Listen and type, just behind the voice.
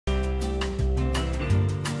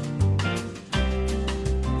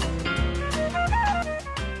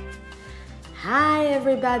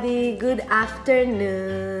everybody, good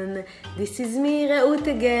afternoon. This is me, Reut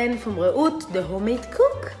again from Reut, the homemade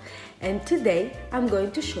cook. And today I'm going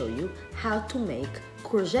to show you how to make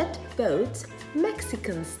courgette boats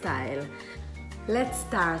Mexican style. Let's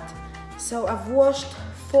start. So I've washed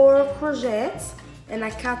 4 courgettes and I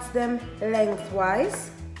cut them lengthwise,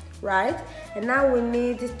 right? And now we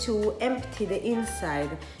need to empty the inside.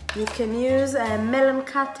 You can use a melon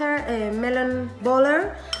cutter, a melon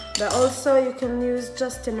boller, but also you can use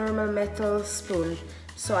just a normal metal spoon.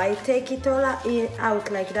 So I take it all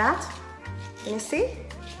out like that. Can you see?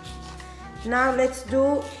 Now let's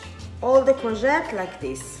do all the courgette like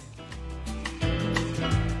this.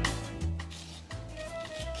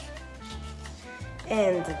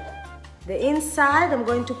 And the inside I'm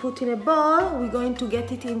going to put in a bowl. We're going to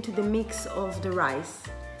get it into the mix of the rice.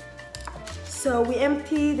 So we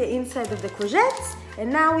empty the inside of the courgettes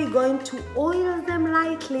and now we're going to oil them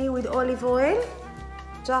lightly with olive oil,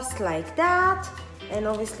 just like that, and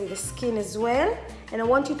obviously the skin as well. And I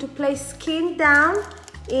want you to place skin down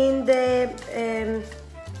in the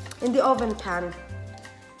oven pan.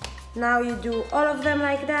 Now you do all of them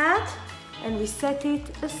like that and we set it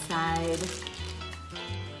aside.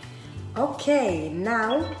 Okay,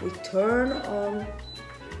 now we turn on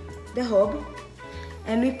the hob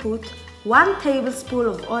and we put 1 tablespoon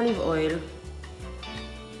of olive oil.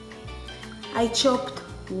 I chopped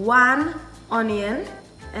 1 onion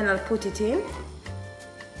and I'll put it in,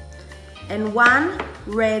 and 1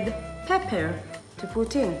 red pepper to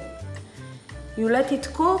put in. You let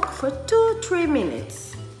it cook for 2-3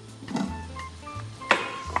 minutes.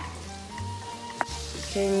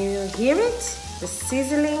 Can you hear it? The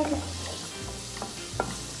sizzling.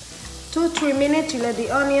 2-3 minutes, you let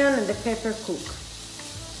the onion and the pepper cook.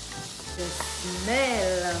 The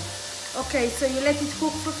smell. Okay, so you let it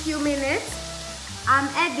cook for a few minutes. I'm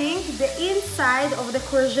adding the inside of the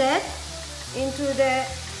courgette into the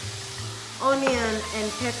onion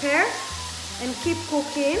and pepper and keep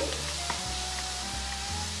cooking.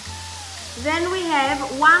 Then we have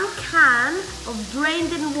 1 can of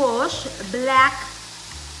drained and washed black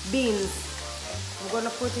beans. I'm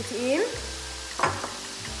gonna put it in.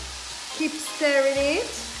 Keep stirring it.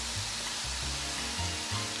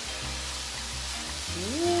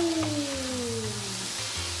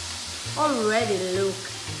 Already look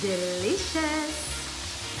delicious.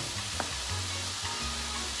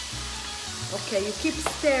 Okay, you keep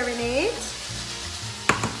stirring it.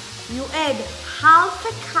 You add half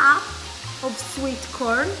a cup of sweet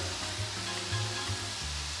corn.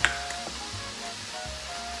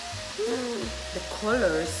 The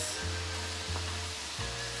colors.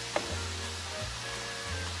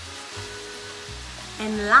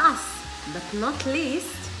 And last but not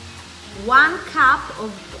least, 1 cup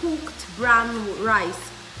of cooked brown rice.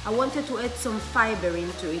 I wanted to add some fiber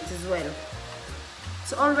into it as well.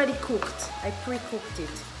 It's already cooked. I pre-cooked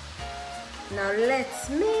it. Now let's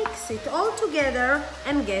mix it all together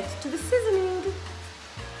and get to the seasoning.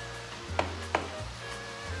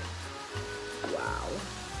 Wow.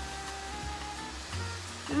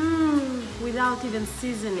 Without even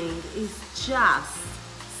seasoning, it's just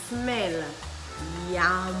smell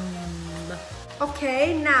yum.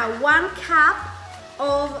 Okay, now 1 cup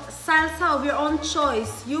of salsa of your own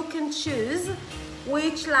choice. You can choose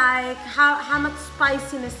which, like how much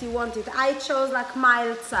spiciness you want it. I chose like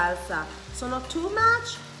mild salsa, so not too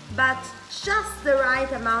much, but just the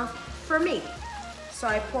right amount for me. So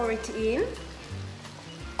I pour it in.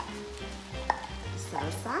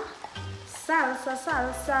 Salsa, salsa,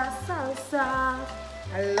 salsa, salsa.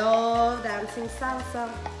 I love dancing salsa.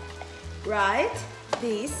 Right,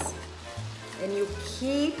 this, and you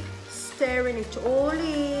keep stirring it all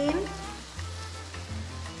in.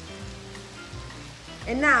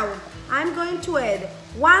 And now I'm going to add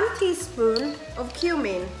 1 teaspoon of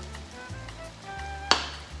cumin,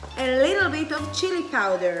 a little bit of chili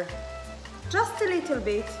powder, just a little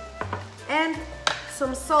bit, and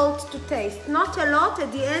some salt to taste. Not a lot.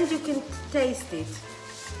 At the end you can taste it.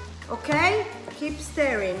 Okay, keep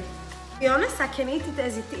stirring. To be honest, I can eat it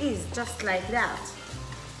as it is, just like that.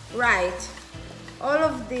 Right, all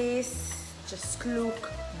of this just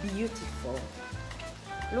look beautiful.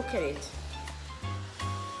 Look at it.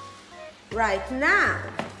 Right, now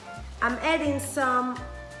I'm adding some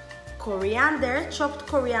coriander, chopped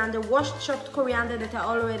coriander, washed chopped coriander that I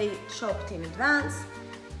already chopped in advance,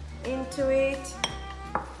 into it,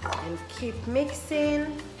 and keep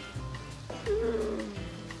mixing.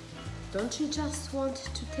 Don't you just want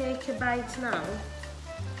to take a bite now?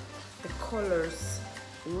 The colors,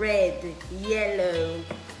 red, yellow,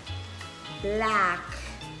 black,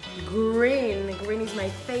 green. Green is my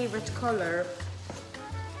favorite color.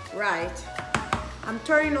 Right. I'm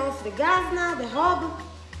turning off the gas now, the hob.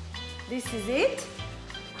 This is it.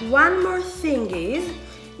 One more thing is,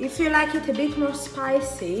 if you like it a bit more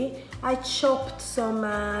spicy, I chopped some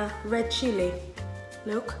red chili.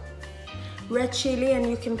 Look, red chili, and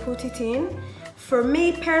you can put it in. For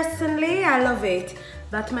me personally, I love it,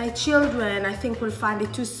 but my children I think will find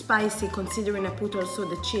it too spicy considering I put also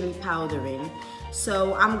the chili powder in.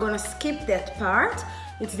 So I'm gonna skip that part.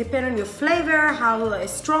 It's depending on your flavor, how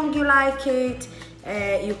strong you like it.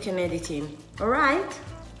 You can add it in. All right.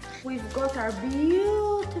 We've got our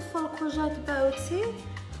beautiful courgette boats here.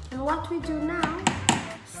 And what we do now,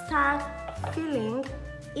 start filling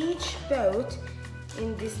each boat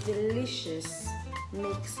in this delicious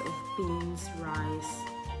mix of beans, rice,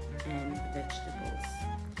 and vegetables.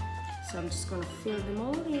 So I'm just gonna fill them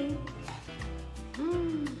all in.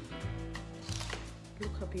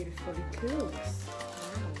 Look how beautiful it looks.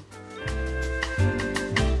 Wow.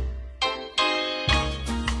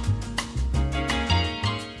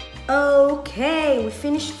 Okay, we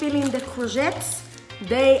finished filling the courgettes.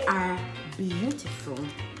 They are beautiful.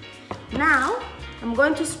 Now, I'm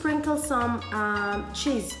going to sprinkle some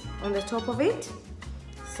cheese on the top of it.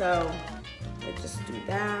 So, let's just do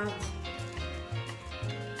that.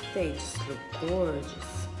 They just look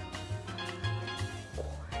gorgeous.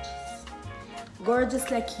 Gorgeous.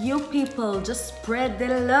 Gorgeous like you people. Just spread the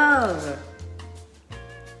love.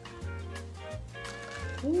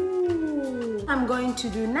 Ooh. I'm going to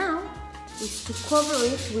do now is to cover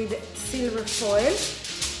it with silver foil.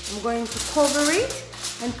 I'm going to cover it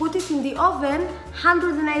and put it in the oven,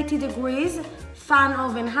 180 degrees, fan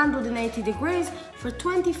oven 180 degrees for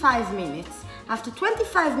 25 minutes. After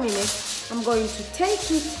 25 minutes, I'm going to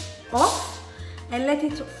take it off and let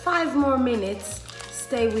it 5 more minutes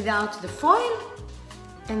stay without the foil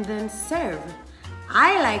and then serve.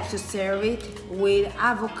 I like to serve it with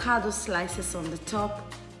avocado slices on the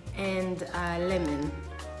top and lemon.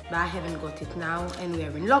 But I haven't got it now and we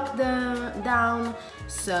are in lockdown,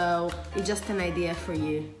 so it's just an idea for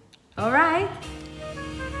you. All right?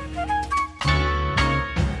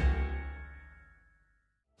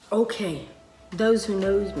 Okay, those who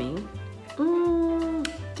knows me, do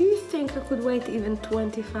you think I could wait even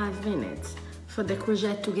 25 minutes for the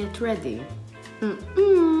courgette to get ready?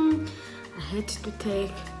 I had to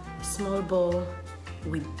take a small bowl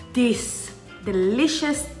with this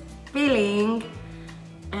delicious filling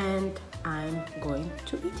and I'm going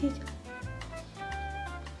to eat it.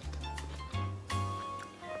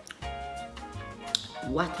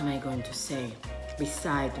 What am I going to say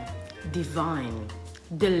beside divine,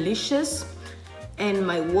 delicious, and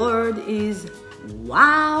my word is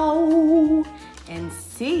wow, and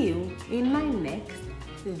see you in my next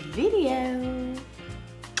video.